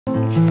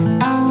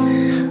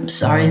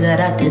sorry that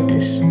I did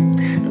this.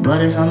 The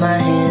blood is on my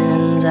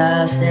hands,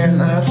 I stare at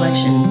my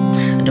reflection.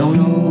 I don't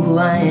know who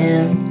I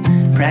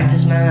am,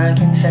 practice my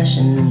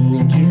confession.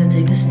 In case I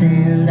take a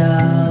stand,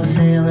 I'll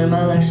say I learned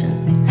my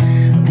lesson.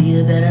 I'll be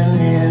a better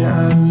man.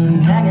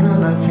 I'm packing up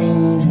my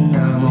things and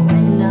I'm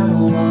wiping down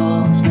the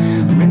walls.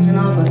 I'm rinsing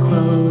off my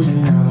clothes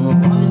and I'm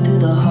walking through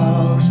the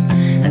halls.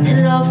 I did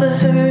it all for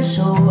her,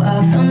 so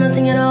I felt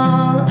nothing at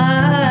all.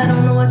 I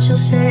don't know what she'll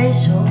say,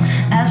 so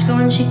ask her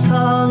when she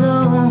calls.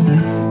 Oh,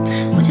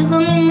 would you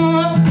love me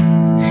more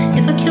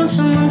if I killed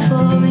someone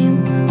for you?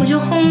 Would you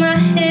hold my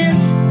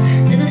hands?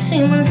 They're the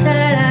same ones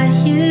that I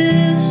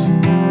use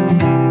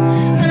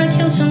when I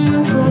killed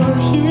someone for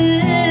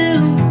you.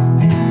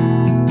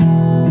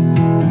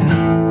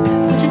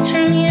 Would you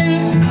turn me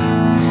in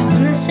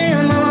when they say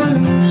I'm on the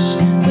loose?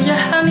 Would you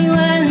hide me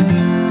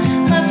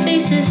when my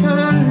face is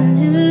on the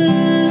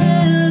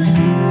news?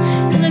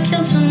 'Cause I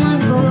killed someone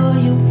for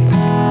you.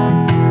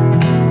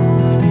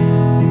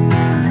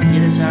 I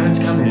hear the sirens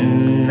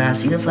coming, I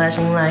see the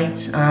flashing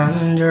lights.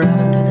 I'm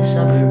driving through the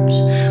suburbs,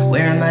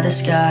 wearing my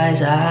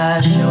disguise.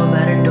 I show up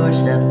at her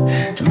doorstep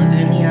to look her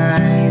in the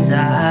eyes.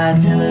 I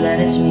tell her that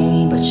it's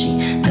me, but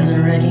she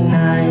doesn't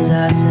recognize.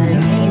 I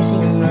said, can't you see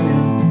I'm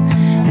running?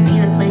 I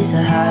need a place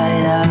to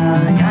hide.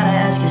 I gotta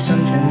ask you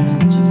something,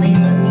 could you please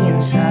let me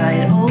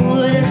inside?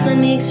 Oh, just let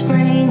me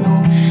explain.